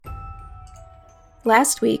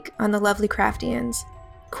Last week, on the Lovely Craftians,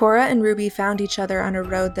 Cora and Ruby found each other on a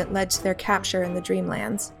road that led to their capture in the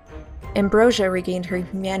Dreamlands. Ambrosia regained her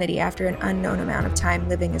humanity after an unknown amount of time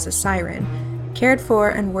living as a siren, cared for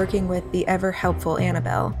and working with the ever-helpful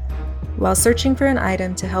Annabelle. While searching for an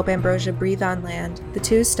item to help Ambrosia breathe on land, the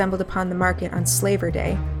two stumbled upon the market on Slaver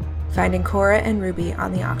Day, finding Cora and Ruby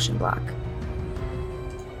on the auction block.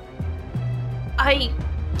 I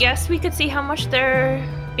guess we could see how much they're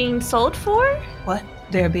being sold for? What?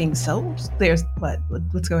 They're being sold? There's what?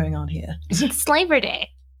 What's going on here? It's Slaver Day.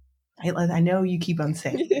 I know you keep on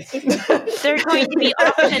saying this. They're going to be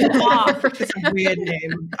auctioned off. It's a weird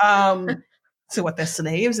name. So what, they're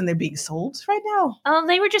slaves and they're being sold right now?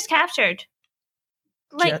 They were just captured.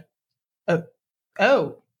 Oh,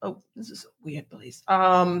 this is a weird place.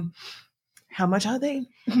 How much are they?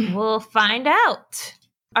 We'll find out.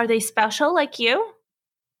 Are they special like you?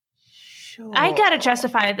 Sure. I gotta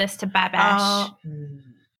justify this to Babash.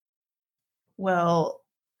 Well,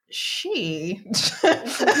 she. Who's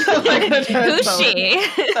she?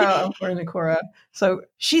 So, according to Cora, so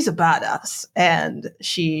she's a badass, and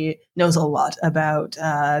she knows a lot about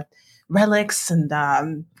relics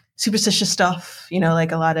and superstitious stuff. You know,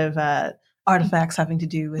 like a lot of artifacts having to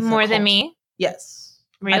do with more than me. Yes.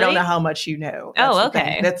 Really? I don't know how much you know.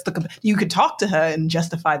 Okay. That's you could talk to her and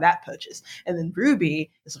justify that purchase. And then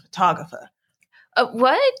Ruby is a photographer.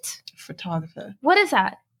 What? Photographer. What is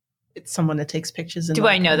that? It's someone that takes pictures and do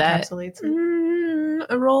I know that? Encapsulates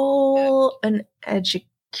it. Roll an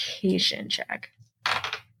education check.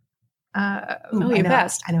 You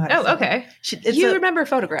passed. I know how to say Okay. You remember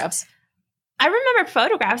photographs. I remember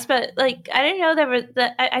photographs, but like I didn't know there was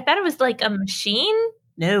I thought it was like a machine.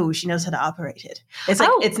 No, she knows how to operate it. It's like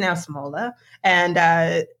it's now smaller, and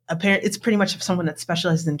apparently it's pretty much someone that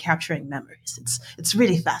specializes in capturing memories. It's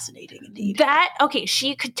really fascinating indeed.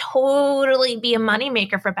 She could totally be a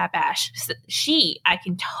moneymaker for Babash. I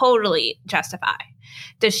can totally justify.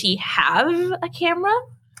 Does she have a camera?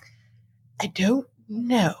 I don't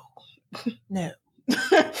know. No.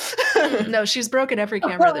 No, she's broken every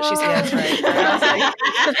camera that she's had. Right.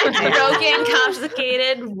 Broken,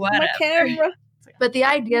 confiscated, whatever. My camera. But the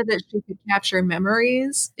idea that she could capture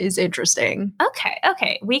memories is interesting.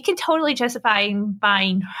 Okay. We can totally justify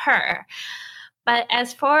buying her. But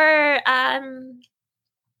as for,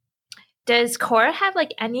 does Cora have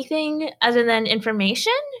like anything other than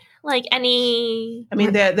information? Like any? I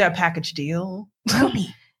mean, they're a package deal.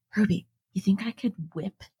 Ruby, you think I could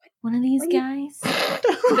whip one of these guys?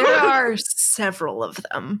 There are several of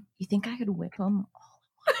them. You think I could whip them?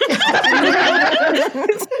 Do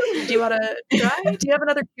you want to try? Do you have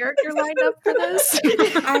another character lined up for this?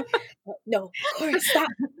 No, Cora, stop.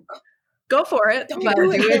 Go for it. Don't But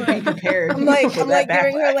do it. Be prepared. I'm like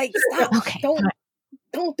giving her like, stop. Okay,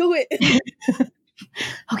 Don't do it. Okay,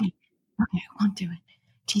 I won't do it.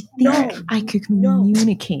 Do you think I could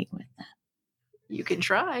communicate with them? You can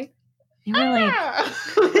try. They were like,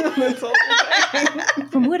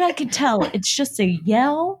 from what I could tell, it's just a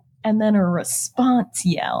yell and then a response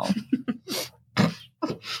yell.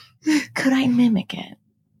 Could I mimic it?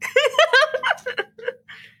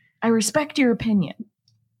 I respect your opinion.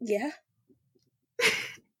 Yeah.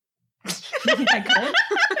 I could.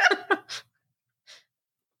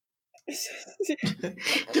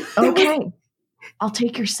 Okay. I'll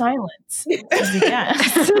take your silence as a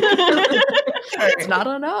yes. It's not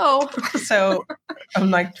a no. So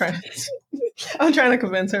I'm trying to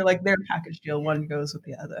convince her like they're a package deal. One goes with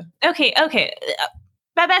the other. Okay.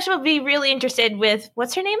 Babash will be really interested with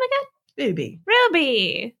what's her name again?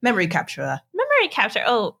 Ruby. Memory capturer. Memory capture.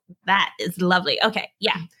 Oh, that is lovely. Okay,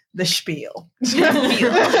 yeah. The spiel.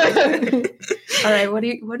 All right, what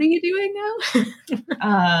are you doing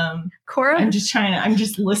now? Cora? I'm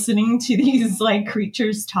just listening to these like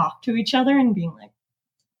creatures talk to each other and being like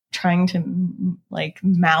trying to like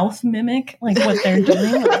mouth mimic like what they're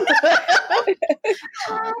doing.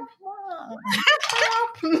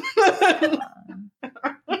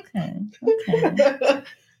 Okay.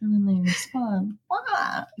 And then they respond.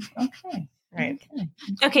 Okay. Right.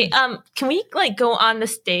 Okay, can we like go on the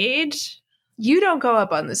stage? You don't go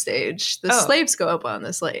up on the stage. The slaves go up on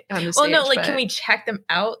the stage. Well, no, like, can we check them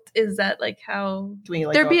out? Is that like how?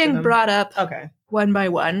 They're being brought up one by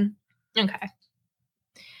one. Okay.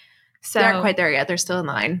 So they aren't quite there yet. They're still in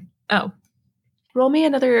line. Oh. Roll me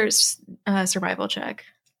another survival check.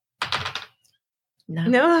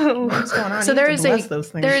 No. What's going on? So there is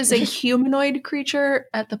a humanoid creature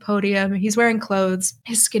at the podium. He's wearing clothes.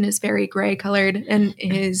 His skin is very gray colored and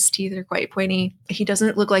his teeth are quite pointy. He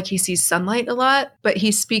doesn't look like he sees sunlight a lot, but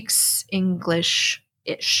he speaks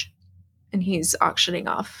English-ish. and he's auctioning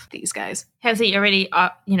off these guys. Has he already,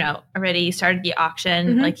 already started the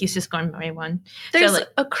auction? Mhm. Like he's just going by one. There's So, like,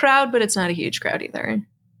 a crowd, but it's not a huge crowd either.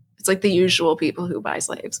 It's like the usual people who buy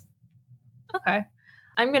slaves. okay.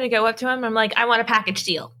 I'm going to go up to him. I'm like, I want a package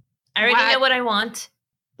deal. I already know what I want.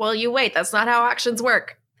 Well, you wait. That's not how auctions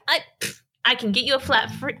work. I can get you a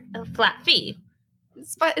flat fee.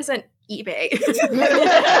 Spot isn't eBay. You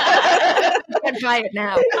can buy it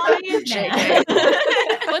now. JK.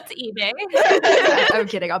 What's eBay? I'm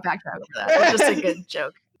kidding. I'll backtrack over that. It's just a good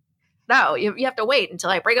joke. No, you have to wait until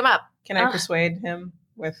I bring him up. Can I persuade him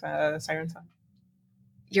with Siren Song?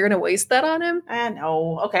 You're going to waste that on him?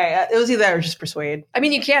 No. Okay. It was either that or just persuade. I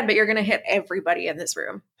mean, you can, but you're going to hit everybody in this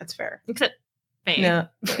room. That's fair. Except me. No.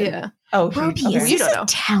 Yeah. Oh, Ruby, okay. is You this don't a know.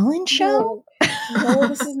 talent show? No,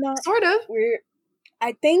 this is not. Sort of.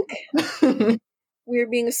 I think we're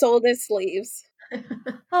being sold as slaves.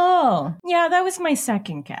 Oh, yeah, that was my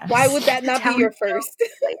second guess. Why would that not be your first?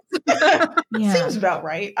 Yeah. Seems about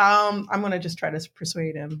right. I'm gonna just try to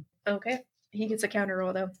persuade him. Okay. He gets a counter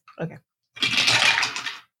roll, though.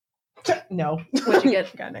 No. What'd you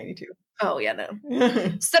get? Got 92. Oh, yeah, no.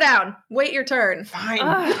 Sit down. Wait your turn.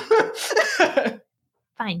 Fine.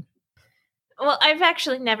 Fine. Well, I've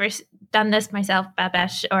actually never done this myself,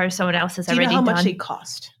 Babesh, or someone else has Do you know already how done. much they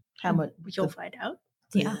cost? How much? You'll find out.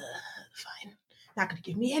 Yeah. Fine. Not gonna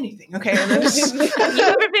give me anything. Okay. And then just- You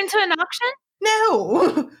ever been to an auction?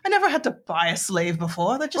 No, I never had to buy a slave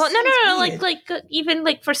before. That just Well, no, sounds weird. even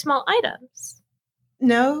like for small items.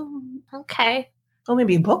 No. Okay. Oh,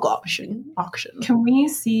 maybe a book auction. Can we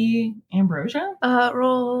see Ambrosia?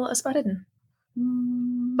 Roll a spot hidden.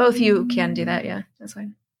 Both you can do that, yeah. That's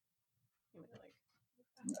fine.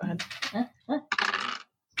 Go ahead.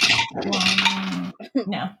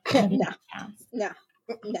 No. No.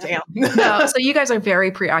 Damn. No, so you guys are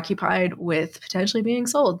very preoccupied with potentially being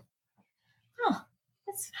sold.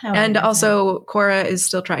 That's how And it is. also, Cora is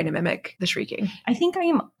still trying to mimic the shrieking. I think I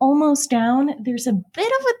am almost down. There's a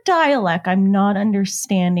bit of a dialect I'm not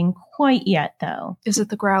understanding quite yet, though. Is it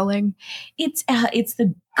the growling? It's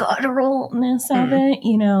the gutturalness of it.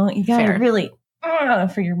 You know, you got to Fair. really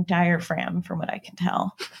for your diaphragm, from what I can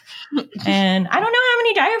tell. And I don't know how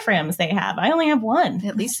many diaphragms they have. I only have one.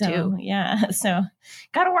 At least So, two. Yeah, so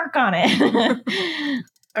got to work on it.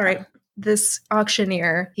 All right. This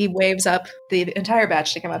auctioneer, he waves up the entire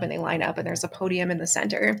batch to come up and they line up and there's a podium in the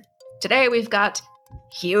center. Today we've got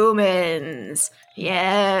humans.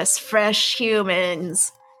 Yes, fresh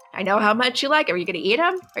humans. I know how much you like. Are you going to eat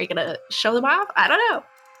them? Are you going to show them off? I don't know.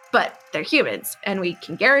 But they're humans and we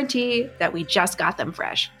can guarantee that we just got them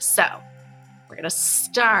fresh. So we're going to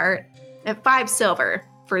start at 5 silver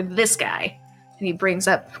for this guy. And he brings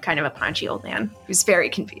up kind of a paunchy old man who's very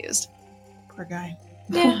confused. Poor guy.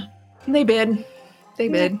 Yeah. They bid.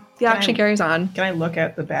 The auction carries on. Can I look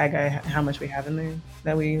at the bag? How much we have in there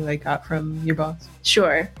that we got from your boss?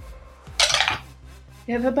 Sure.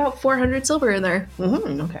 You have about 400 silver in there.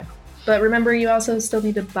 Mm-hmm. Okay. But remember, you also still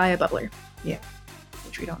need to buy a bubbler.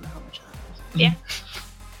 Which we don't know how much that is. Yeah.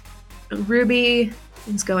 Ruby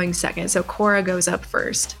is going second, so Cora goes up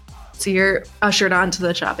first. So you're ushered onto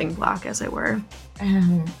the chopping block, as it were.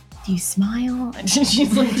 Do you smile? And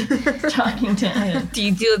she's like talking to him. Do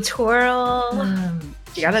you do a twirl?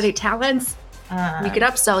 You got any talents? We could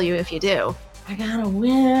upsell you if you do. I got a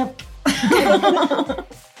whip.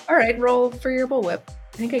 All right, roll for your bullwhip.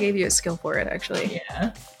 I think I gave you a skill for it, actually.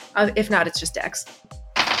 Yeah. If not, it's just dex.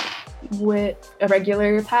 With a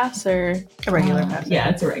regular pass, or? A regular pass. Yeah,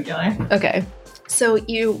 it's a regular. Okay. So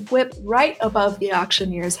you whip right above the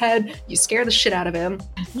auctioneer's head. You scare the shit out of him.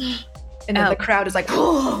 And then the crowd is like,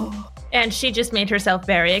 whoa. And she just made herself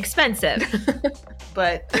very expensive.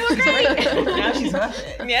 But now she's worth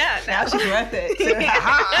it. Yeah. Now she's worth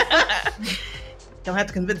it. Don't have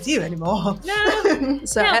to convince you anymore. No.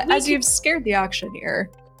 So Yeah, as you've scared the auctioneer,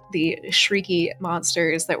 the shrieky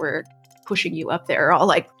monsters that were pushing you up there are all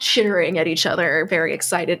like chittering at each other, very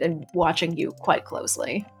excited and watching you quite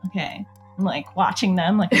closely. Okay. I'm like watching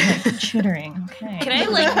them, like, I'm like chittering. Okay. Can I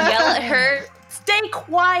like yell at her? Stay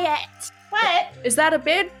quiet. What? Is that a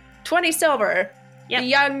bid? 20 silver. Yep. The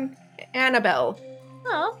young Annabelle.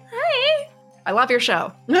 Oh, hey. I love your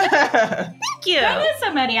show. Thank you. There is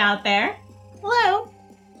somebody out there. Hello.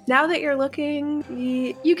 Now that you're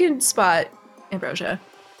looking, you can spot Ambrosia.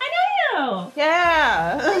 Hello.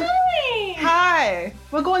 Yeah. Hi. Hi.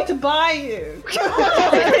 We're going to buy you.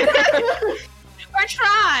 Or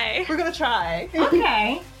try. We're going to try.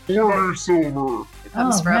 Okay. 40 silver. It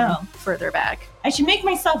comes Oh, from no. further back. I should make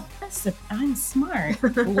myself I'm smart.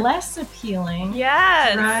 Less appealing.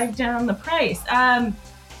 Yes. Drive down the price.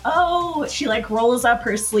 oh, she like rolls up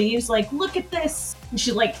her sleeves, like, look at this. And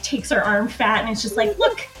she like takes her arm fat and it's just like,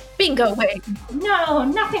 look, Bingo, wait. no,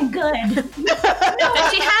 nothing good.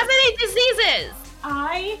 Does she have any diseases?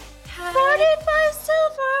 I had 45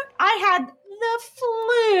 silver. I had the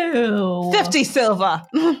flu. 50 silver.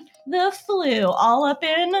 The flu all up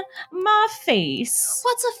in my face.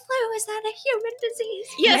 What's a flu? Is that a human disease?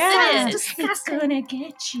 Yes, Yeah, it is. It's gonna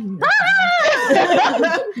get you.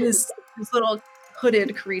 This little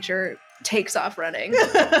hooded creature takes off running. I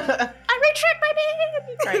retract my name.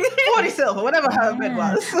 Sorry. 40 silver, whatever her bid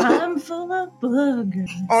was. I'm full of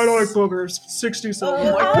boogers. I like boogers. 60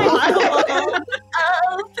 silver. I'm full of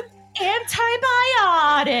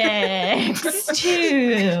antibiotics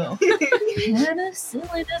too.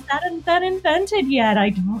 Penicillin, is that been invented yet? I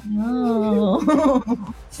don't know.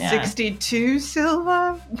 Yeah. 62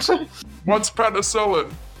 silver. What's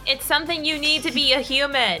penicillin? It's something you need to be a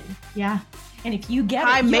human. Yeah. And if you get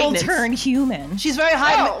High it, you'll maintenance. turn human. She's very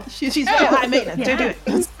high. She's very high maintenance. Yeah. Don't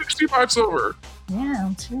do it. 65 silver. Yeah,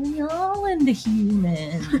 I'll turn you all into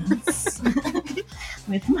humans.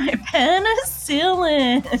 With my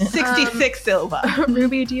penicillin. 66 silver.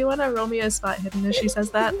 Ruby, do you want to roll me a spot hidden as she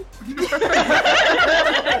says that?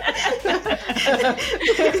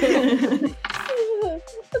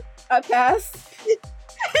 I pass.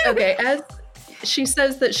 Okay, as she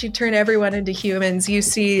says that she turned everyone into humans, you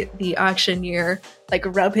see the auctioneer like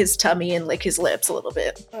rub his tummy and lick his lips a little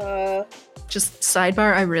bit. Just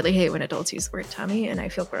sidebar, I really hate when adults use the word tummy, and I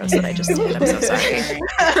feel gross that I just did. I'm so sorry.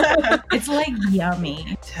 It's like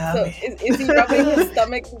yummy. So is he rubbing his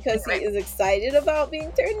stomach because he is excited about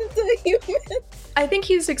being turned into a human? I think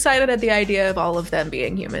he's excited at the idea of all of them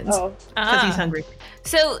being humans. Oh, Because he's hungry.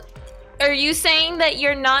 So, are you saying that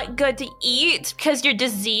you're not good to eat because you're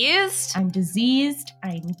diseased? I'm diseased.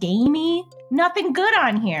 I'm gamey. Nothing good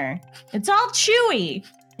on here. It's all chewy.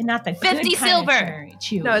 And not the 50 good kind silver. of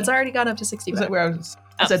chewy. No, it's already gone up to 60. Is that where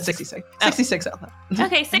I said 66. 66 silver.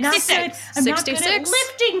 Okay, I'm not good- 66. I'm not good at 66.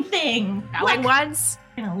 lifting things. Going once.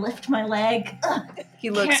 I'm gonna lift my leg. Ugh, He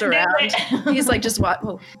looks can't do around. it. He's like, just what?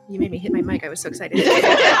 Oh, you made me hit my mic. I was so excited.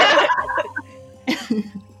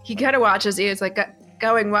 He kind of watches you. It's like,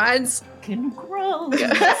 going once. Fucking gross.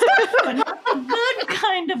 But not the good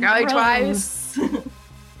kind of Going gross.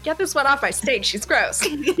 Get this one off my steak. She's gross.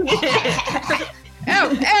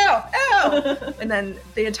 Ow, ow, ow. And then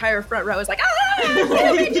the entire front row is like,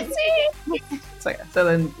 So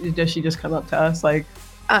then does she just come up to us like,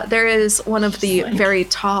 there is one of the very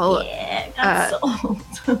tall, Yeah, got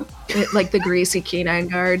sold. like the greasy canine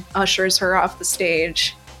guard, ushers her off the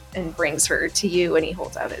stage and brings her to you, and he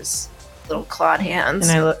holds out his little clawed hands.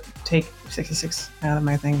 and I take 66 out of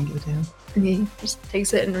my thing and give it to him. And he just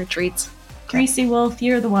takes it and retreats. Greasy Wolf,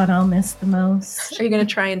 you're the one I'll miss the most. Are you going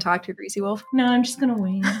to try and talk to Greasy Wolf? No, I'm just gonna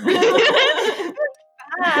wait.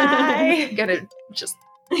 Bye. Gonna just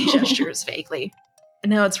gestures vaguely.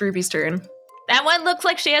 And now it's Ruby's turn. That one looks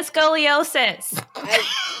like she has scoliosis.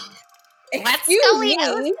 Let's excuse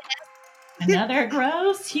scoliosis. me. Another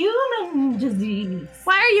gross human disease.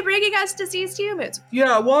 Why are you bringing us diseased humans?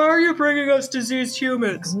 Yeah, why are you bringing us diseased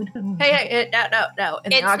humans? Hey, no.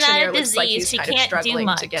 And It's the auctioneer not a looks like disease. he's She kind of can't do struggling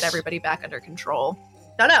to much. get everybody back under control.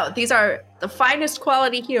 No, these are the finest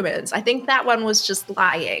quality humans. I think that one was just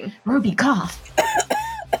lying. Ruby cough.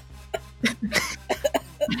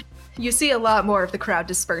 You see a lot more of the crowd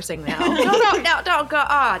dispersing now. No, don't go.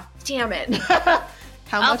 Ah, damn it.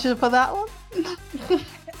 How much is it for that one?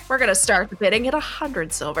 We're gonna start the bidding at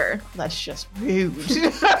 100 silver. That's just rude.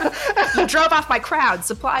 You drove off my crowd,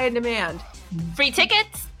 supply and demand. Free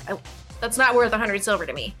tickets? That's not worth 100 silver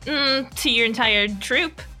to me. To your entire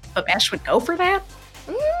troop. But Bash would go for that?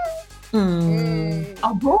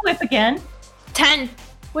 I'll bullwhip again. 10.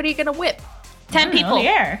 What are you gonna whip? 10 people.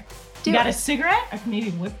 Here. Do You got it. a cigarette? I can maybe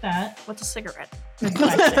whip that. What's a cigarette?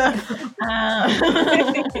 Um,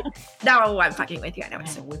 No, I'm fucking with you. I know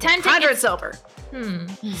it's 10 100 tickets. silver.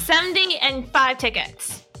 70 and 5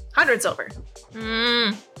 tickets. 100 silver.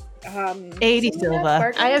 80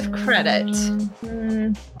 silver. I have credit.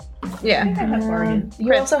 Yeah. I have bargain.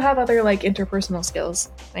 You also have other like interpersonal skills,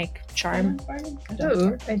 like charm.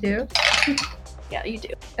 Ooh, I do. Yeah, you do.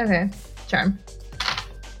 Okay. Charm.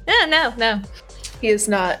 No. He is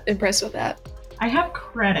not impressed with that. I have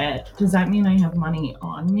credit. Does that mean I have money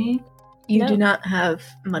on me? You No. do not have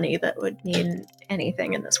money that would mean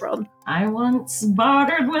anything in this world. I once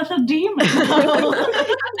bartered with a demon.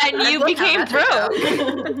 And you Look how became that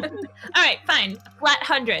broke. All right, fine. Flat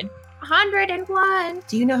 100. 101.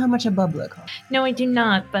 Do you know how much a bubbler costs? No, I do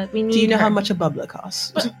not, but we need Do you know her. how much a bubbler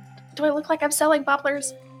costs? Do I look like I'm selling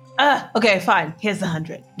bubblers? Okay, fine. Here's the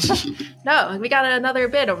 100. No, we got another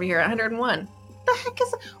bid over here, 101. The heck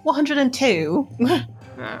is 102?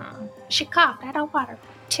 She coughed. I don't want her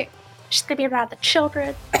too. She's gonna be around the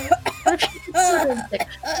children.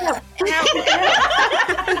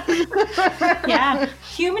 Yeah,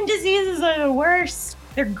 human diseases are the worst.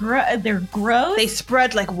 They're gross. They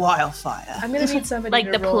spread like wildfire. I'm gonna need somebody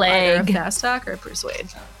Like to the roll either a plague. fast talk or persuade.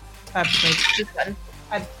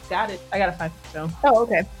 I got it. I got a 5. So Oh,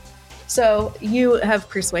 okay. So you have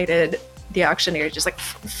persuaded the auctioneer, just like,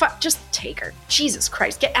 just take her. Jesus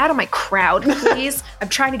Christ, get out of my crowd, please. I'm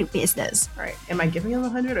trying to do business. all right. Am I giving him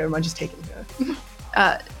 100 or am I just taking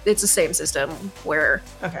her? It's the same system where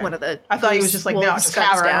Okay. one of the I thought he was just like, no, wolves just comes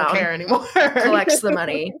have her. I don't down, care anymore. collects the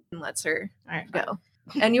money, and lets her All right. go.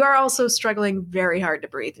 And you are also struggling very hard to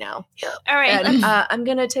breathe now. All right. And I'm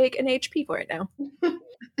gonna take an HP for it now.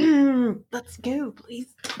 Let's go, please.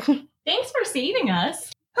 Thanks for saving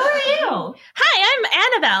us. Who are you? Hi,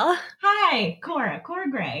 I'm Annabelle. Hi, Cora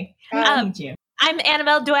Gray. Um, Nice to meet you. I'm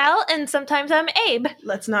Annabelle Dwell, and sometimes I'm Abe.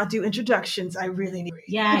 Let's not do introductions. I really need.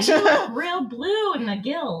 Yeah, you look real blue in the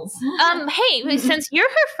gills. Hey, since you're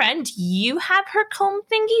her friend, you have her comb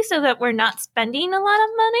thingy so that we're not spending a lot of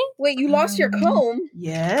money. Wait, you lost your comb?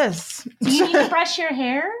 Yes. Do you need to brush your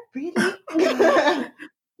hair? Really?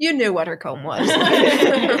 You knew what her comb was.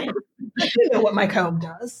 I know what my comb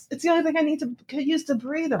does. It's the only thing I need to use to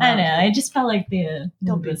breathe I around. know. I just felt like the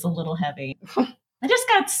Don't move was a little heavy. I just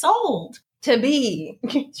got sold. To be.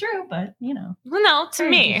 True, but Well, no, to very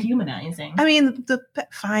me. dehumanizing. I mean,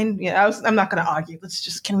 fine. Yeah, I'm not going to argue.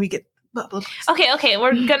 Can we get bubbles? Okay,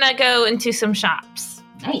 we're gonna go into some shops.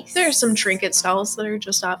 Nice. There's some trinket stalls that are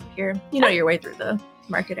just off here. You know your way through the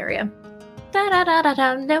market area.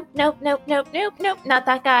 Da-da-da-da-da. Nope, not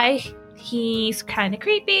that guy. He's kind of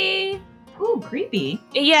creepy. Ooh, creepy.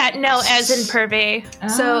 Yeah, no, as in pervy.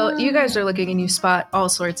 So you guys are looking and you spot all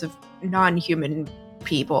sorts of non-human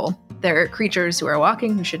people. They're creatures who are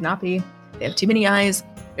walking who should not be. They have too many eyes.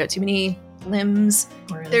 They have too many limbs.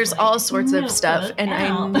 Or There's like, all sorts of no, stuff, look and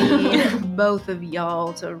out. I need both of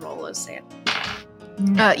y'all to roll a sand.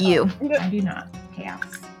 No, You I do not. Chaos.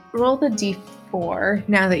 roll the d4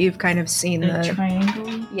 now that you've kind of seen The the.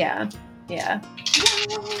 triangle. Yeah.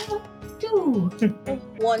 Two.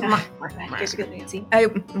 One.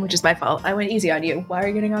 Which is my fault. I went easy on you. Why are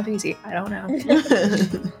you getting off easy? I don't know.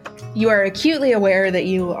 You are acutely aware that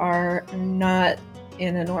you are not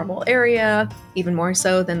in a normal area, even more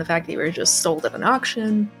so than the fact that you were just sold at an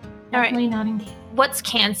auction. All right. Definitely not in What's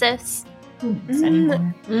Kansas? Who knows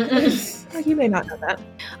anymore. Oh, you may not know that.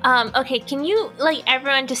 Okay, can you,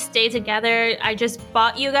 everyone just stay together? I just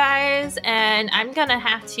bought you guys, and I'm gonna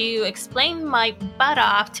have to explain my butt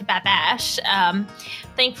off to Babash.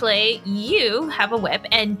 Thankfully, you have a whip,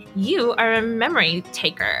 and you are a memory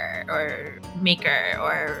taker, or maker,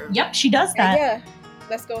 or... Yep, she does that. Yeah,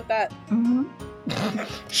 let's go with that. Mm-hmm.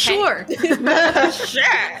 Sure.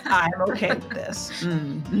 Sure! I'm okay with this.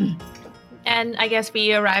 And I guess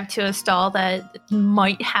we arrived to a stall that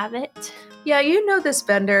might have it. Yeah, you know this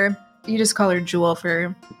vendor. You just call her Jewel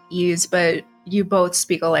for ease, but you both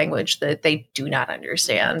speak a language that they do not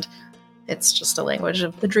understand. It's just a language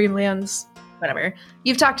of the Dreamlands. Whatever.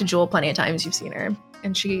 You've talked to Jewel plenty of times. You've seen her.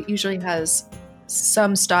 And she usually has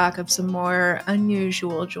some stock of some more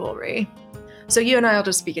unusual jewelry. So you and I will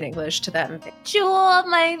just speak in English to them. Jewel,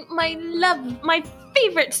 my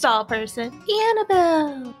favorite stall person.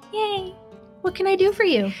 Annabelle. Yay. What can I do for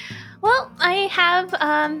you? Well, I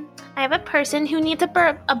have a person who needs a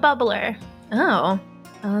bubbler. Oh,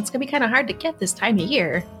 well, it's gonna be kind of hard to get this time of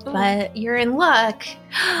year, Ooh. but you're in luck.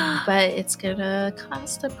 But it's gonna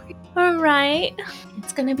cost All right.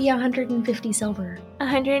 it's gonna be 150 silver.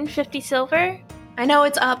 150 silver? I know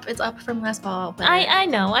it's up from last fall. But I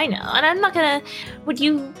know. And I'm not gonna... Would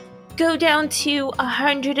you go down to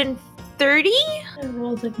 130? I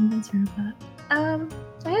rolled to convince her of that.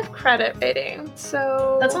 I have credit rating,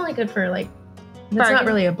 so... That's only good for that's Bargain. not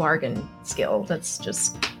really a bargain skill. That's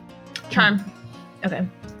just charm. okay.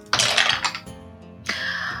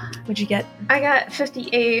 What'd you get? I got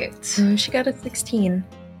 58. She got a 16.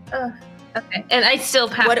 Okay. And I still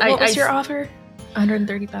have... What was your offer?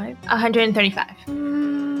 135. 135.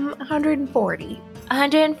 140.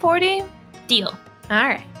 140? Deal. All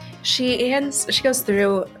right. She goes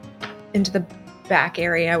through into the back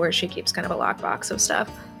area where she keeps kind of a lockbox of stuff.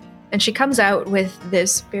 And she comes out with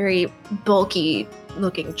this very bulky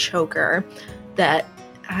looking choker that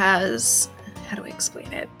has, how do I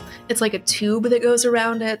explain it? It's like a tube that goes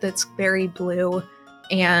around it that's very blue,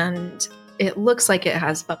 and it looks like it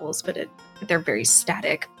has bubbles, but they're very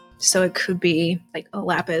static. So it could be like a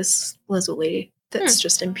lapis lazuli that's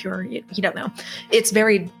just impure. You don't know. It's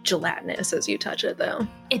very gelatinous as you touch it, though.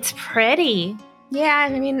 It's pretty. Yeah,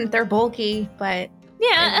 I mean, they're bulky, but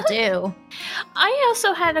Yeah. it'll do. I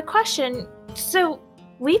also had a question. So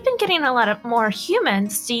we've been getting a lot of more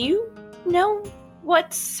humans. Do you know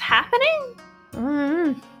what's happening?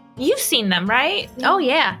 Mm-hmm. You've seen them, right? Oh,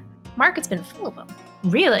 yeah. Market's been full of them.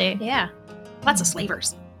 Really? Yeah. Lots of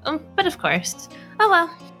slavers. But of course. Oh well.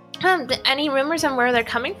 Any rumors on where they're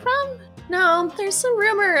coming from? No, there's some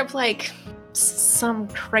rumor of, like, some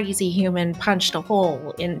crazy human punched a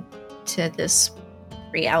hole into this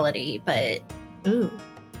reality, but Ooh,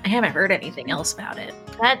 I haven't heard anything else about it.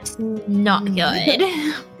 that's not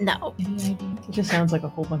good. No. It just sounds like a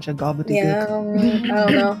whole bunch of gobbledygook. Yeah, I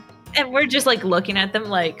don't know. And we're just like looking at them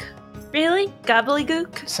like, really?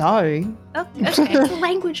 Gobbledygook? Sorry. Oh, okay. It's the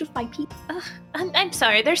language of my people. I'm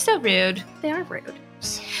sorry, they're so rude. They are rude.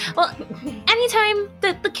 Well, anytime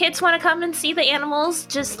that the kids want to come and see the animals,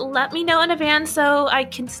 just let me know in advance so I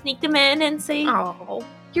can sneak them in and say, Oh,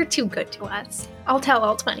 you're too good to us. I'll tell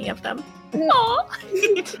all 20 of them. "Aw."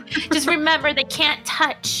 Just remember, they can't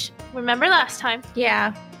touch. Remember last time?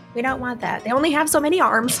 Yeah, we don't want that. They only have so many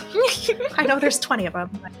arms. I know there's 20 of them.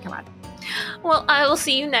 But come on. Well, I will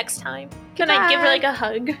see you next time. Can I give her like a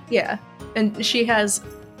hug? Yeah. And she has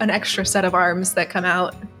an extra set of arms that come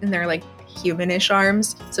out, and they're like humanish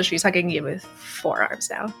arms. So she's hugging you with 4 arms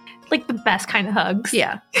now. Like the best kind of hugs.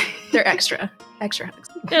 Yeah. They're extra hugs.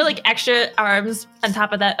 They're like extra arms on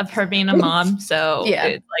top of that of her being a mom. So Yeah.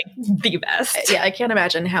 it's like the best. Yeah, I can't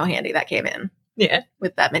imagine how handy that came in Yeah.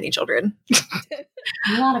 with that many children.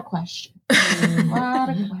 A lot of questions. A lot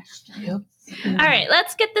of questions. All right,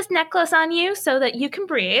 let's get this necklace on you so that you can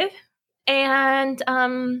breathe. And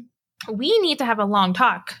we need to have a long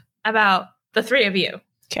talk about the 3 of you.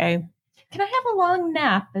 Okay. Can I have a long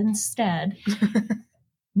nap instead?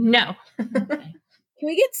 No. Okay. Can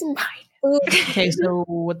we get some food? Okay, so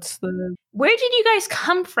what's the... Where did you guys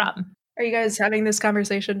come from? Are you guys having this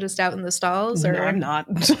conversation just out in the stalls? Or No, I'm not.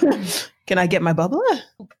 Can I get my bubbler?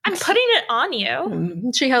 I'm putting it on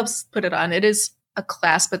you. She helps put it on. It is a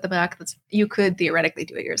clasp at the back. You could theoretically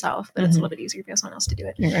do it yourself, but it's a little bit easier if you have someone else to do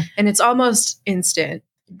it. Okay. And it's almost instant,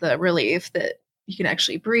 the relief that you can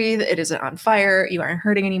actually breathe. It isn't on fire. You aren't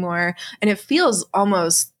hurting anymore. And it feels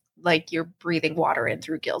almost like you're breathing water in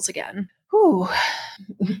through gills again. Ooh,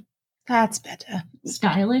 that's better.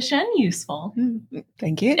 Stylish and useful.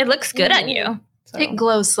 Thank you. It looks good on you. So- It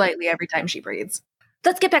glows slightly every time she breathes.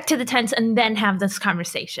 Let's get back to the tents and then have this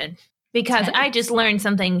conversation. Because I just learned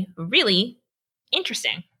something really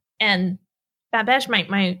interesting. And Babesh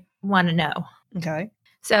might want to know. Okay.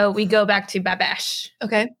 So we go back to Babesh.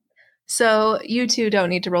 Okay. So you two don't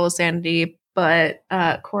need to roll a sanity, but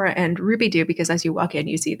Cora and Ruby do, because as you walk in,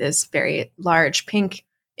 you see this very large pink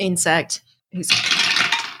insect who's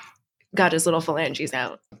got his little phalanges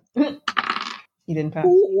out. You didn't pass.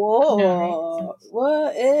 Whoa. No,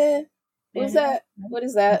 What? What's that? What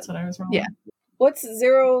is that? That's what I was rolling. Yeah. What's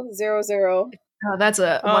 000? Oh, that's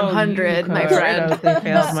a Oh, 100, you my could. friend. Totally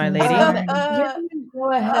failed, my lady.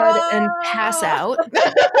 Go ahead and pass out.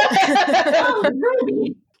 Oh,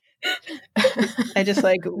 Ruby. I just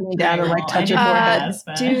like lean down and like touch your Uh,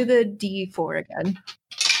 forehead. Do the D4 again.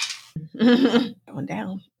 Going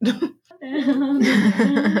down.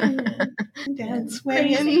 Down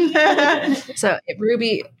swinging. So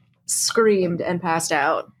Ruby screamed and passed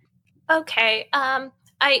out. Okay.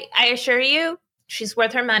 I assure you, she's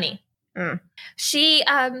worth her money. She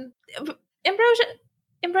Ambrosia,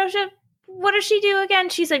 what does she do again?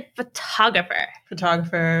 She's a photographer.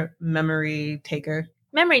 Photographer, memory taker.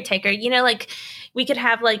 Memory taker. You know, like we could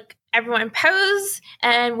have like everyone pose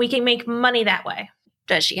and we can make money that way.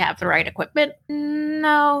 Does she have the right equipment?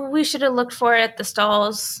 No, we should have looked for it at the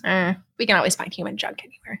stalls. We can always find human junk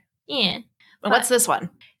anywhere. Yeah. But what's this one?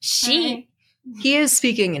 She He is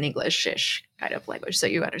speaking in English-ish kind of language, so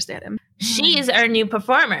you understand him. she is our new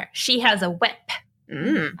performer. She has a whip.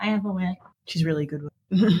 I have a whip. She's really good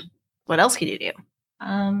with What else can you do?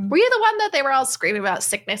 Were you the one that they were all screaming about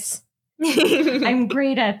sickness? I'm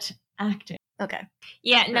great at acting. Okay.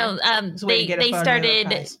 Yeah, no, It's a way to get a they photo started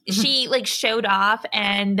prize. she like showed off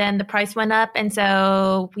and then the price went up and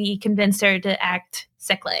so we convinced her to act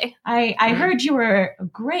sickly. I heard you were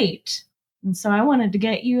great, and so I wanted to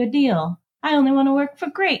get you a deal. I only want to work for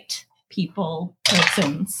great people,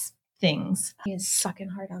 persons, things. He is sucking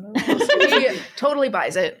hard on the He totally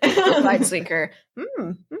buys it. Side sinker.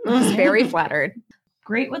 He's very flattered.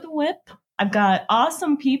 Great with a whip. I've got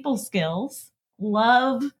awesome people skills.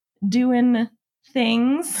 Love doing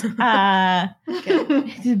things.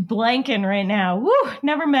 Blanking right now. Woo!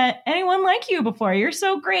 Never met anyone like you before. You're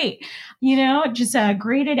so great. Just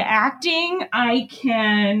great at acting. I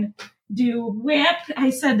can do whip. I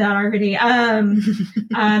said that already.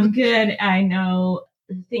 I'm good. I know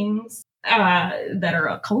things that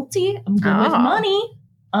are occulty. I'm good with money.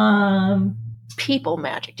 People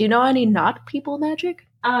magic. Do you know any not people magic?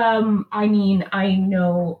 I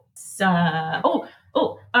know.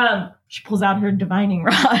 She pulls out her divining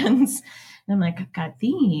rods. And I'm like, I've got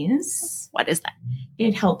these. What is that?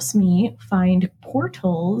 It helps me find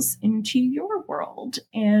portals into your world.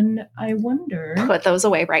 And I wonder. Put those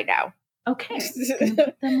away right now. Okay. I'm gonna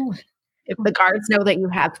put them away. If the guards know that you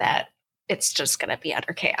have that, it's just going to be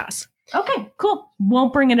utter chaos. Okay, cool.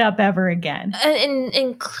 Won't bring it up ever again.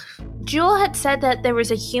 And Jewel had said that there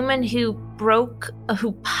was a human who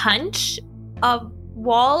punched a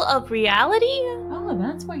wall of reality. Oh,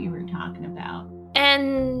 that's what you were talking about.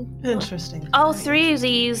 And interesting. All three of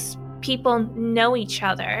these people know each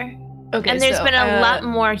other. Okay, and there's been a lot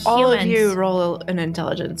more humans. All of you roll an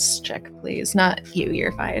intelligence check, please. Not you,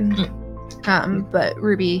 you're fine. But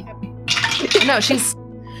Ruby, no,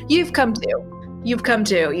 you've come to. You've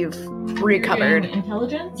recovered.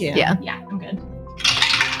 Intelligence? Yeah. Yeah, I'm good.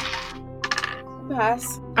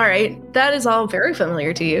 Pass. All right, that is all very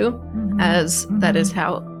familiar to you, as that is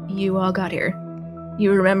how you all got here.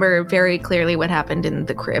 You remember very clearly what happened in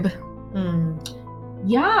the crib.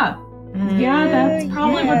 Yeah. Yeah, that's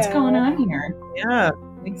probably what's going on here. Yeah.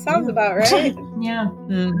 Sounds about right. Yeah.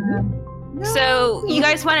 So, you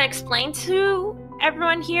guys want to explain to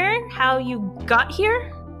everyone here how you got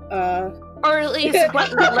here? Or at least what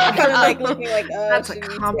kind of like looking like, that's a should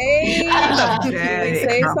compliment. we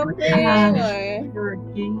say something? They were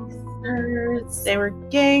gangsters. They were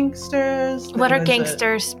gangsters. What are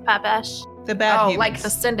gangsters, Babesh? The bad humans. Like the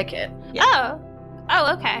syndicate. Yeah.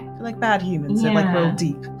 Oh, okay. They're like bad humans. They're like real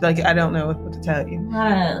deep. Like, I don't know what to tell you.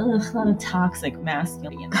 A lot of toxic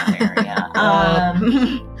masculinity in that area.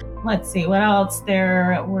 Let's see, what else?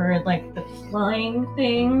 There were like the flying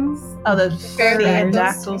things. Oh, the Bears.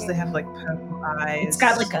 dactyls. They have like purple eyes. It's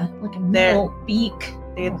got like a little beak.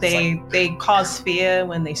 They cause fear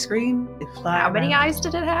when they scream. They fly. How many around. eyes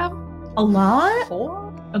did it have? A lot?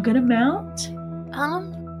 4? A good amount?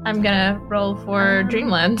 I'm gonna roll for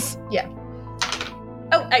Dreamlands. Yeah.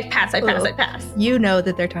 Oh, I pass. You know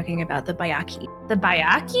that they're talking about the Bayaki. The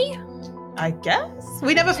Bayaki? I guess.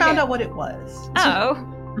 We never found out what it was. Oh.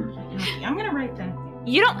 I'm gonna write that.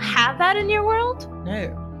 You don't have that in your world?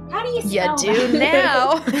 No. How do you You spell do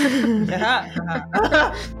that?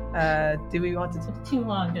 now. Do we want to? Too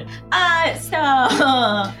long. So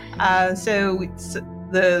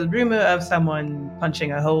the rumor of someone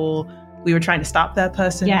punching a hole. We were trying to stop that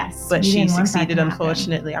person. Yes, but we she didn't want that succeeded. to happen.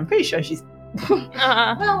 Unfortunately, I'm pretty sure she's.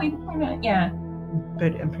 Well, yeah.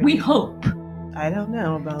 We hope. I don't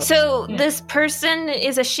know about. So this person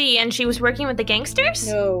is a she, and she was working with the gangsters?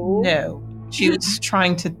 No. She was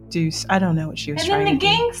trying to do. I don't know what she was trying And then to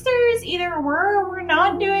the do. gangsters either were or were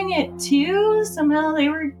not doing it too. Somehow they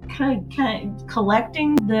were kind of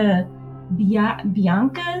collecting the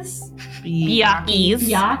Biancas.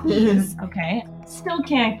 Biakis. Okay. Still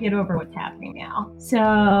can't get over what's happening now.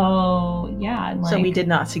 So yeah. So we did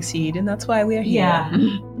not succeed, and that's why we are here. Yeah.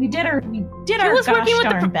 We did our gosh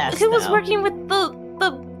darn best. Who was though. working with the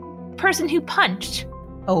person who punched?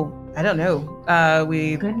 Oh, I don't know.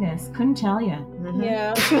 Goodness, couldn't tell you.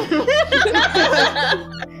 Yeah.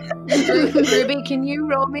 Ruby, can you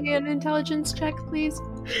roll me an intelligence check, please?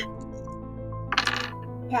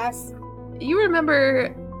 Pass. You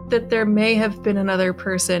remember that there may have been another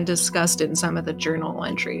person discussed in some of the journal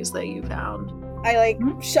entries that you found. I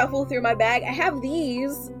shuffle through my bag. I have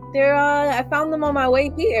these. They're I found them on my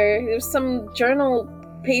way here. There's some journal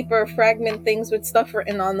paper fragment things with stuff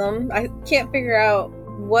written on them. I can't figure out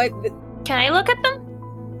what. Can I look at them?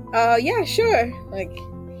 Yeah, sure.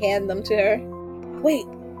 Hand them to her. Wait,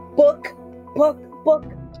 book,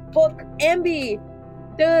 Ambi.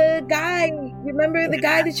 The guy, remember the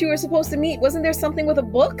guy that you were supposed to meet? Wasn't there something with a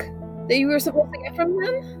book that you were supposed to get from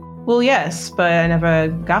him? Well, yes, but I never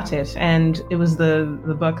got it, and it was the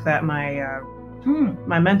book that my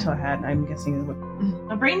my mentor had. I'm guessing.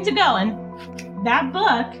 My brains are going. That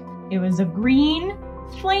book, it was a green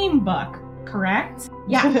flame book, correct?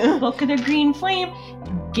 Yeah, Book of the Green Flame.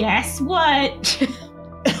 Guess what?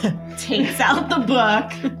 Takes out the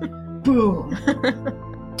book. Boom.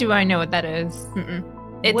 Do I know what that is?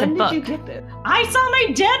 It's when a book. did you get it? I saw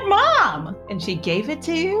my dead mom. And she gave it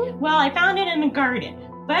to you? Well, I found it in the garden,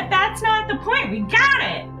 but that's not the point. We got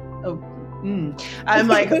it. Oh, I'm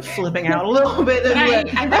like flipping out a little bit.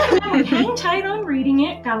 I recommend hang tight on reading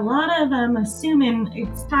it. Got a lot of, I'm assuming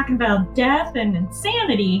it's talking about death and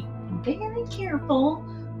insanity. Be very careful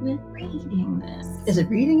with reading this. Is it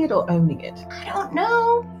reading it or owning it? I don't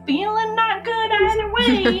know. Feeling not good either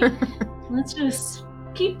way. Let's just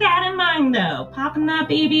keep that in mind, though. Popping that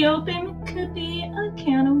baby open could be a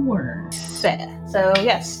can of worms. Fair. So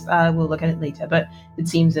yes, we'll look at it later. But it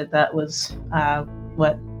seems that was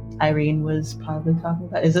what Irene was probably talking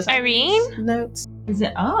about. Is this Irene? notes? Is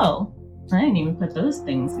it? Oh, I didn't even put those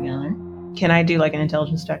things together. Can I do like an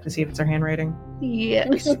intelligence check to see if it's her handwriting?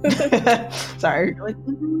 Yes. Sorry. Like,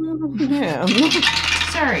 yeah.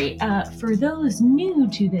 Sorry, for those new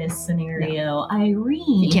to this scenario,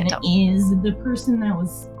 Irene can't tell. is the person that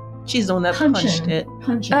was She's the one that punched it.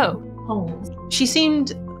 punching Oh. holes. She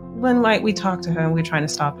seemed, when like we talked to her and we were trying to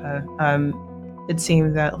stop her, it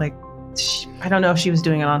seemed that like I don't know if she was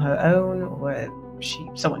doing it on her own or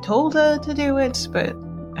someone told her to do it, but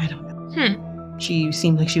I don't know. She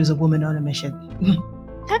seemed like she was a woman on a mission.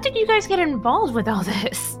 How did you guys get involved with all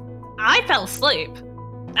this? I fell asleep.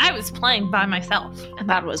 I was playing by myself. And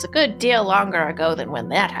that was a good deal longer ago than when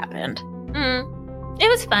that happened. It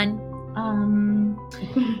was fun.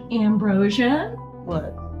 Ambrosia,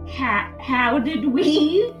 What? how did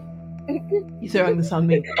we? You throwing this on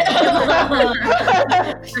me?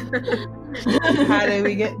 How did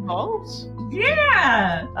we get involved?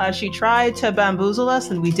 Yeah. She tried to bamboozle us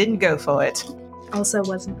and we didn't go for it. Also,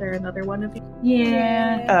 wasn't there another one of you?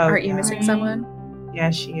 Yeah. Oh, Aren't you missing someone? Yeah,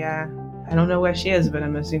 she, I don't know where she is, but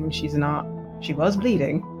I'm assuming she's not. She was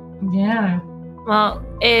bleeding. Yeah. Well,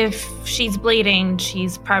 if she's bleeding,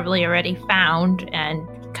 she's probably already found, and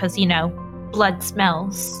because, blood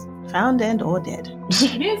smells. Found and or dead.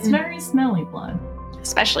 It is very smelly blood.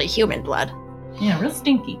 Especially human blood. Yeah, real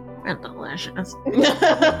stinky. And delicious.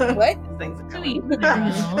 What? Things are Sweet.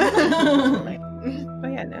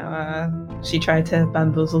 But yeah, no, she tried to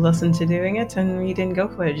bamboozle us into doing it, and we didn't go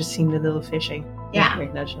for it. It just seemed a little fishy. Yeah.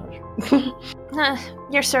 Nudge, nudge.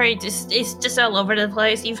 Your story is just all over the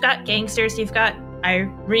place. You've got gangsters, you've got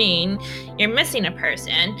Irene, you're missing a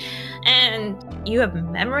person, and you have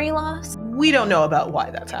memory loss? We don't know about why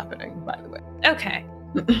that's happening, by the way. Okay.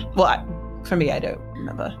 Well, for me, I don't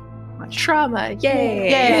remember much. Trauma. Yay.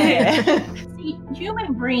 Yeah. See,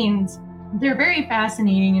 human brains, they're very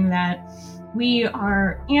fascinating in that we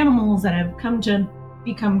are animals that have come to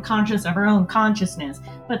become conscious of our own consciousness,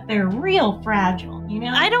 but they're real fragile,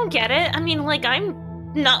 I don't get it. I mean,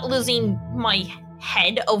 I'm not losing my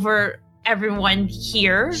head over everyone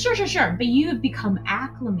here. Sure. But you have become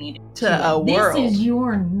acclimated To a this world. is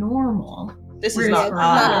your normal. This is Whereas not for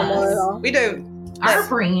Not normal us, at all. We don't. our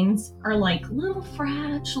brains are like little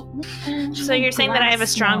fragile. So you're saying that I have a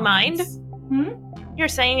strong mind? glass You're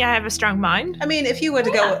saying I have a strong mind? I mean, if you were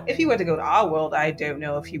to Yeah. go to our world, I don't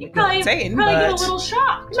know if you You would go probably insane, get a but little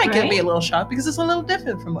shocked, you might right? be a little shocked because it's a little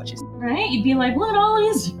different from what you said. Right? You'd be like, look at all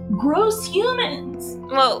these gross humans.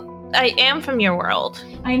 Well, I am from your world.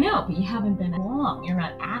 I know, but you haven't been long. You're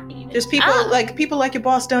not acting. There's people like your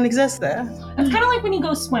boss don't exist there. It's kind of like when you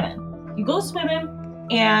go swimming. You go swimming,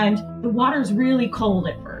 and the water's really cold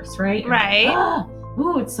at first, right? You're Right. Like,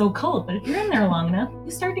 ooh, it's so cold. But if you're in there long enough,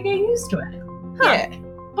 you start to get used to it. Yeah.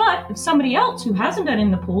 But if somebody else who hasn't been in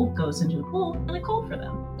the pool goes into the pool, it's really cold for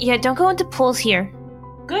them. Yeah, don't go into pools here.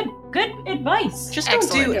 Good advice. Just don't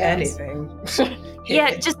do Excellent. anything.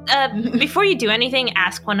 Yeah, just before you do anything,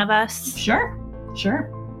 ask one of us. Sure.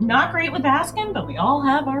 Not great with asking, but we all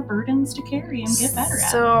have our burdens to carry and get better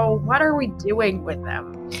at. So, what are we doing with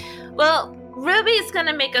them? Well, Ruby's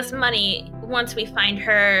gonna make us money once we find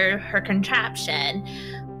her contraption.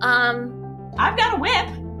 I've got a whip.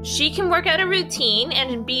 She can work out a routine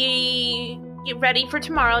and be ready for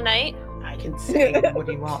tomorrow night. I can say what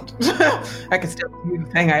do you want. I can still do the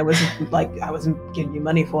thing I wasn't giving you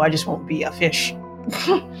money for. I just won't be a fish.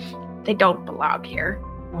 They don't belong here.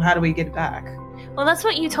 Well, how do we get it back? Well, that's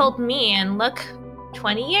what you told me, and look,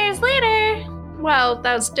 20 years later. Well,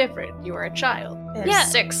 that's different. You were a child. Yeah.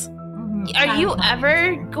 6. Are you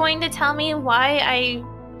ever going to tell me why I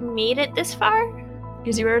made it this far?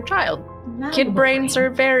 Because you were a child. Kid brains are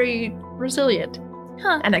very resilient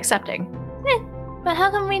Huh. and accepting. But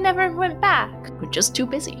how come we never went back? We're just too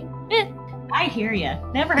busy. I hear you.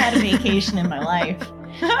 Never had a vacation in my life.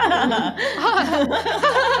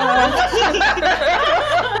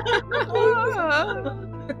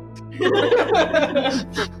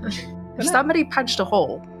 Somebody punched a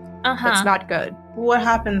hole. That's not good. What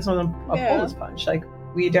happens when a Yeah. pole is punched? Like,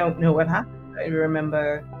 we don't know what happened. I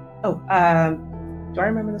remember. Do I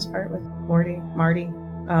remember this part with Marty?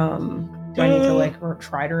 Do I need to like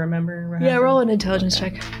try to remember? what Yeah, happened? roll an intelligence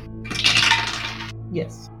check.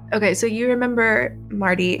 Yes. Okay, so you remember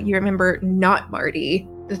Marty. You remember not Marty,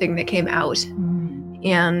 the thing that came out.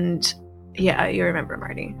 And yeah, you remember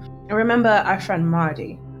Marty. I remember our friend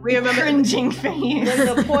Marty. We remember Cringing face.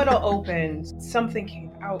 when the portal opened, something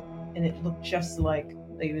came out and it looked just like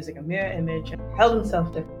he was like a mirror image and held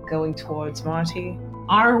himself going towards Marty.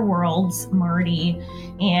 Our world's Marty,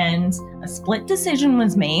 and a split decision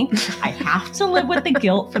was made. I have to live with the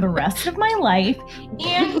guilt for the rest of my life,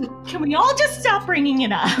 and can we all just stop bringing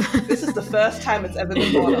it up? This is the first time it's ever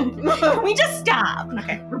been brought up. Can we just stop?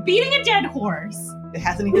 Okay, we're beating a dead horse. It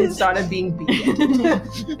hasn't even started being beaten.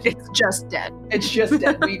 It's just dead. It's just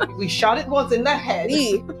that we shot it once in the head.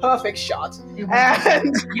 Perfect shot.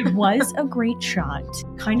 And It was a great shot.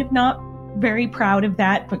 Kind of not very proud of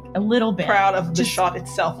that, but a little bit. proud of the Just- shot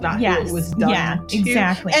itself, not who Yes, it was done yeah, to.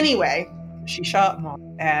 exactly. Anyway, she shot Marty,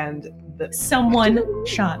 and the Someone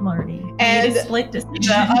shot Marty. And Made a split decision.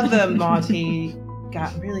 the other Marty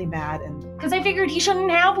got really mad and Because I figured he shouldn't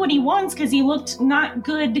have what he wants because he looked not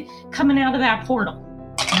good coming out of that portal.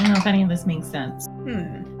 I don't know if any of this makes sense.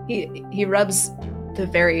 He rubs the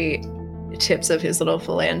very tips of his little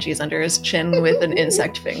phalanges under his chin with an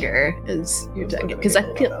insect finger as you're doing it. Because I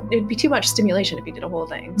feel it'd be too much stimulation if he did a whole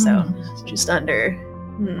thing. So just under.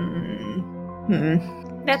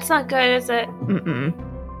 That's not good, is it?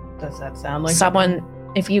 does that sound like Someone,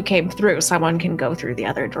 if you came through, someone can go through the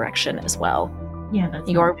other direction as well. Yeah, that's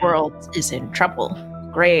Your not good. world is in trouble.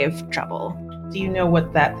 Grave trouble. Do you know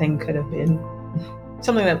what that thing could have been?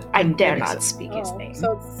 Something that I dare makes not it- speak his name.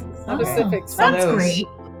 So it's Okay. specifics. That's those. great.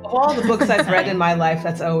 Of all the books I've read in my life,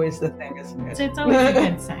 that's always the thing, isn't it? So it's always a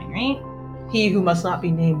good sign, right? He who must not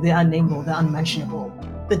be named, the unnameable, the unmentionable,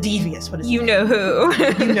 the devious. What is You know who.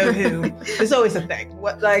 You know who. There's always a thing.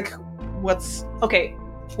 What's okay?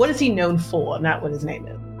 What is he known for? Not what his name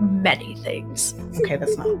is. Many things. Okay,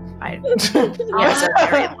 that's not. He has a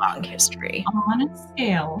very long history. On a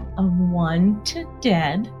scale of 1 to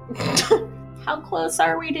dead, how close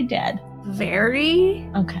are we to dead? Very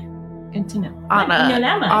Okay, good to know. on But you know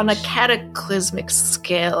that a much. on a cataclysmic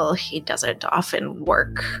scale. He doesn't often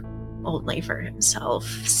work only for himself.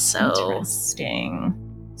 So Interesting.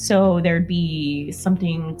 So there'd be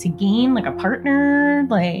something to gain, like a partner,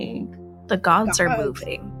 like the gods are Gods.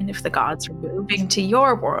 moving, and if the gods are moving to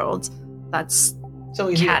your world, that's So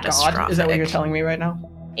is he a god? Is that what Catastrophic. you're telling me right now?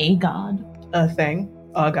 a god. A thing?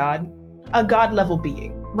 A god level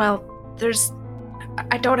being. well. There's.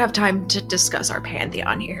 I don't have time to discuss our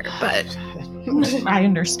pantheon here, but I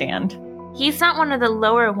understand. He's not one of the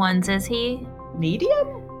lower ones, is he?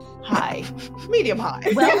 Medium? High. Medium high.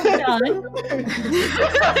 Well done.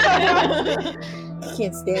 I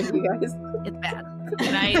can't stand you guys. it's bad.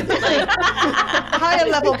 Can I like Higher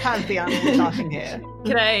level pantheon we're talking here.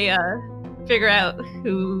 can I figure out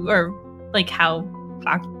who or like how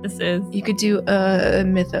fucked this is? You could do a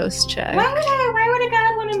mythos check. Why would a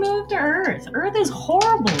god want to move to Earth? Earth is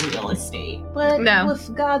horrible real estate. But No.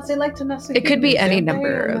 with gods, they like to mess with It could be humans, any don't they?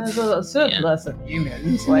 number And of- there's a surplus of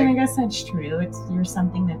humans. I mean, I Like, guess that's true. You're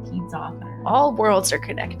something that feeds off Earth. All worlds are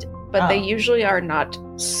connected, but they Oh. usually are not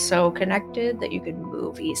so connected that you can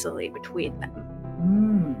move easily between them.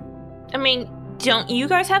 I mean, don't you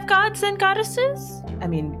guys have gods and goddesses? I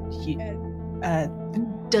mean,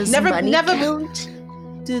 Does Never- money never- count?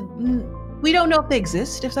 we don't know if they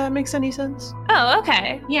exist. If that makes any sense. Oh,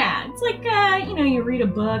 okay. Yeah, it's like you read a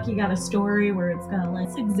book, you got a story where it's gonna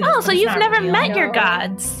let's exist. Oh, but so it's you've not never real. met your No.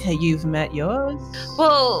 gods. Hey, you've met yours.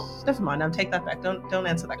 Well, Never mind. I'll take that back. Don't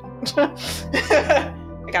answer that.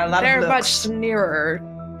 I got a lot They're of looks. much nearer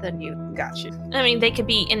than you. Got you. I mean, they could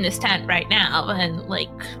be in this tent right now and like.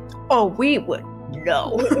 Oh, we would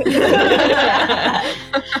know.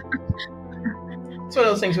 It's one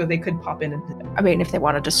of those things where they could pop in and. I mean, if they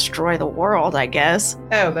want to destroy the world, I guess.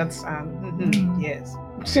 Oh, that's yes.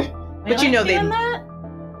 They But you know they- doing that?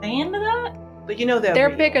 They into that? But you know They're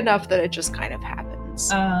big enough that it just kind of happens.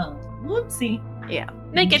 Whoopsie.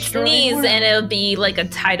 They could Destroy sneeze world. and it'll be like a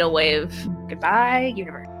tidal wave. Goodbye,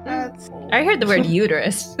 universe. That's I heard the word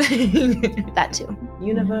uterus. That too.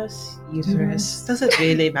 universe, uterus. Does it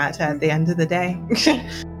really matter at the end of the day?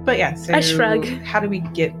 But yeah, so I shrug. How do we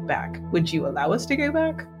get back? Would you allow us to go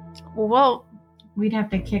back? Well, We'd have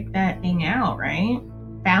to kick that thing out, right?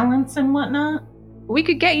 Balance and whatnot. we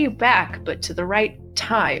could get you back, but to the right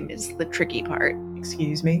time is the tricky part.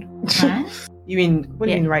 Excuse me. What? You mean what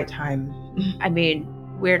do you Yeah. mean right time? I mean,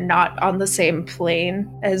 we're not on the same plane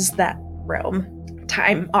as that realm.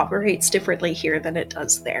 Time operates differently here than it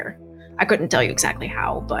does there. I couldn't tell you exactly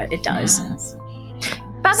how, but it does. Yes.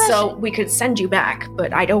 Babash, So we could send you back,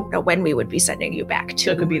 but I don't know when we would be sending you back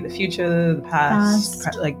So it to. could be the future, the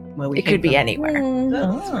past, like where we It could be anywhere.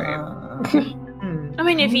 That's right. I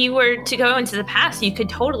mean, if you were to go into the past, you could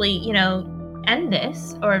totally, end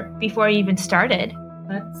this or before you even started.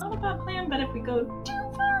 That's not a bad plan, but if we go too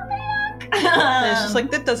far back. It's just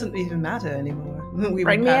like, that doesn't even matter anymore. We Bring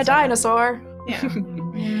went me a past that. dinosaur. Yeah.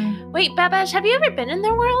 Wait, Babash, have you ever been in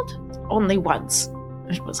their world? Only once.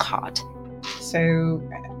 It was hot. So,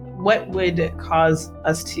 what would cause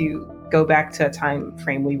us to go back to a time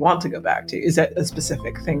frame we want to go back to? Is it a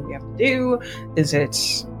specific thing we have to do? Is it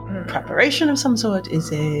preparation of some sort? Is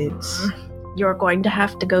it You're going to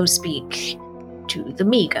have to go speak to the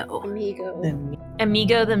Migo. Amigo.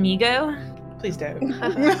 Amigo the Migo? Please don't.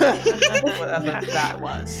 Whatever that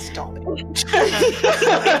was, stop it.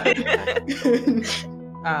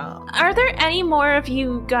 Are there any more of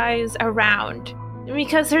you guys around?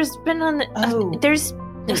 Because there's been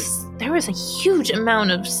there was a huge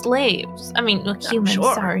amount of slaves. I mean, humans.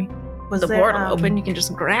 sure. Sorry. Was The there, portal open, you can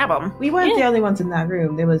just grab them. We weren't the Yeah. only ones in that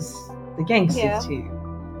room. There was the gangsters Yeah. too.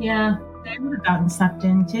 Yeah, they would have gotten sucked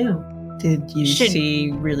in too. Did you Should-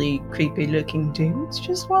 see really creepy looking dudes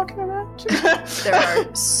just walking around? There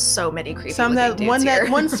are so many creepy Some that looking one dudes that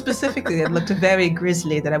here. one specifically that looked very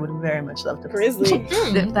grisly that I would very much love to Grizzly.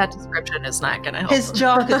 That description is not going to help. His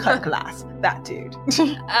jaw could cut glass. That dude.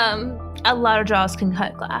 A lot of jaws can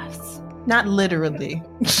cut glass. Not literally.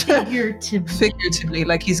 Figuratively. Figuratively,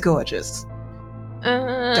 like he's gorgeous.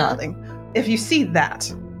 Darling. If you see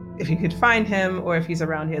that, if you could find him or if he's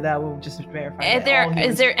around here, that will just verify.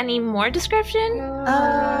 Is there any more description?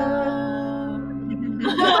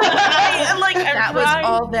 that was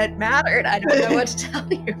all that mattered. I don't know what to tell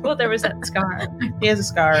you. Well, there was that scar. He has a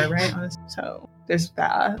scar right on his toe. There's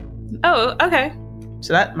that. Oh, okay.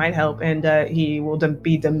 So that might help, and he will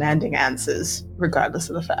be demanding answers, regardless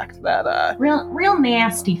of the fact that Real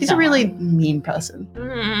nasty. he's a fella. really mean person.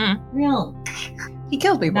 real. He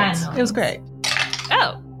killed me once. Nice. It was great.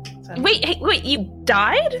 Oh, So wait, you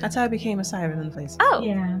died? that's how I became a siren in the place. Oh,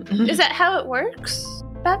 Yeah. is that how it works,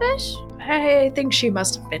 Babish? I think she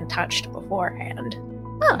must have been touched beforehand.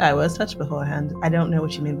 I was touched beforehand. I don't know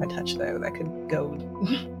what you mean by touch, though. That could go.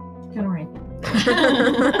 Kind of right. All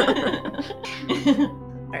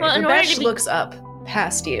right, Well, in order Ramesh to be- looks up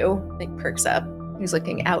past you, like perks up. He's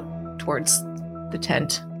looking out towards the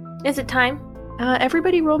tent. Is it time?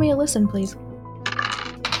 Everybody roll me a listen, please.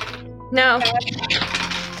 No.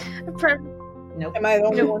 Nope. Am I the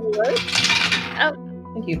only one who works?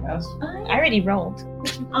 Thank you, House. I already rolled.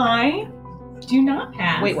 I do not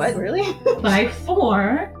pass. Wait, what? Really? By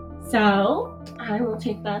 4. So I will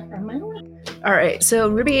take that from my list. All right, so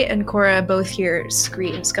Ruby and Cora both hear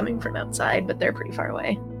screams coming from outside, but they're pretty far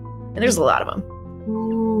away. And there's a lot of them.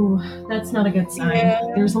 Ooh, that's not a good sign. Yeah.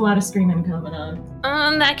 There's a lot of screaming coming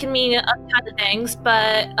on. That can mean a ton of things,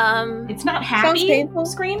 but It's not Sounds happy painful.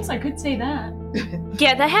 screams. I could say that.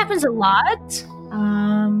 yeah, that happens a lot.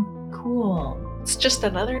 Cool. It's just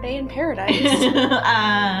another day in paradise.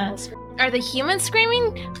 Are the humans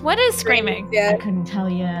screaming? What is screaming? I Yeah. couldn't tell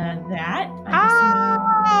you that.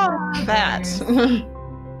 That.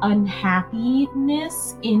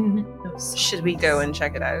 Unhappiness in those. Should we go and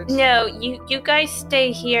check it out? No, you guys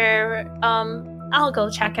stay here. I'll go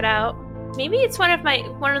check it out. Maybe it's one of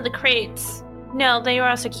the crates. No, they are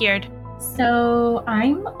all secured. So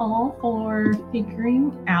I'm all for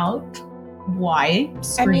figuring out why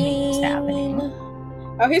screaming is happening.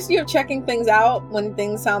 Our history of checking things out when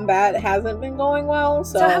things sound bad hasn't been going well.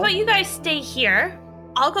 So, So how about you guys stay here?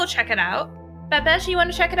 I'll go check it out. Babesh, you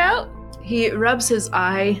want to check it out? He rubs his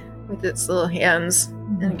eye with its little hands,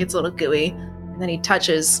 and it gets a little gooey. And then he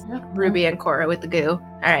touches Ruby and Cora with the goo.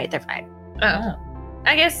 All right, they're fine. Oh.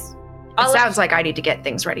 I guess. It sounds like I need to get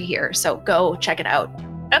things ready here, so go check it out.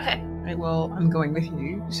 Okay. Right, well, I'm going with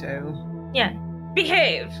you, so.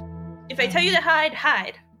 Behave. If I tell you to hide,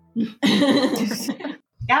 hide.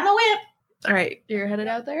 Got my whip. All right, you're headed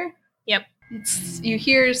out there? Yep. You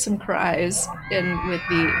hear some cries with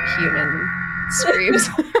the human screams.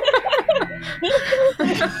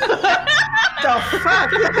 The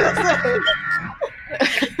fuck?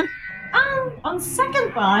 On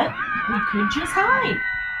second thought, we could just hide.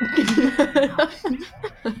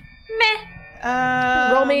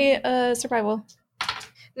 Meh. Roll me a survival.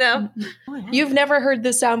 No, You've never heard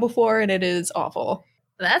this sound before, and it is awful.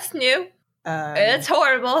 that's new. It's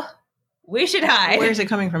horrible. We should hide. Where is it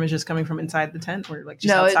coming from? Is it just coming from inside the tent, or like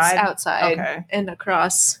just No, outside? it's outside Okay. and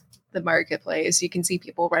across the marketplace. You can see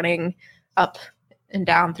people running up and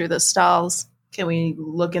down through the stalls. Can we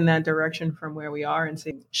look in that direction from where we are and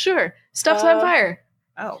see? Sure, stuff's on fire.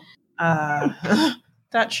 Oh.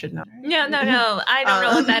 That should not. No. I don't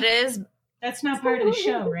know what that is. That's not part of the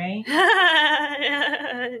show, right?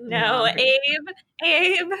 No,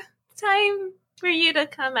 Abe, time for you to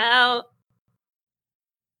come out.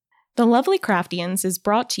 The Lovely Craftians is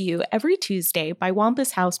brought to you every Tuesday by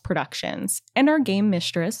Wampus House Productions and our game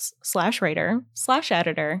mistress /writer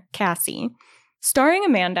 /editor, Cassie. Starring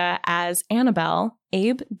Amanda as Annabelle,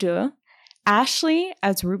 Abe Deux, Ashley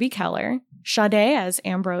as Ruby Keller, Sade as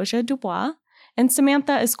Ambrosia Dubois, and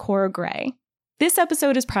Samantha as Cora Gray. This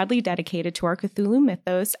episode is proudly dedicated to our Cthulhu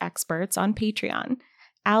Mythos experts on Patreon,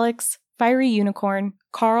 Alex, Fiery Unicorn,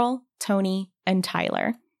 Carl, Tony, and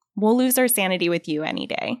Tyler. We'll lose our sanity with you any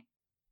day.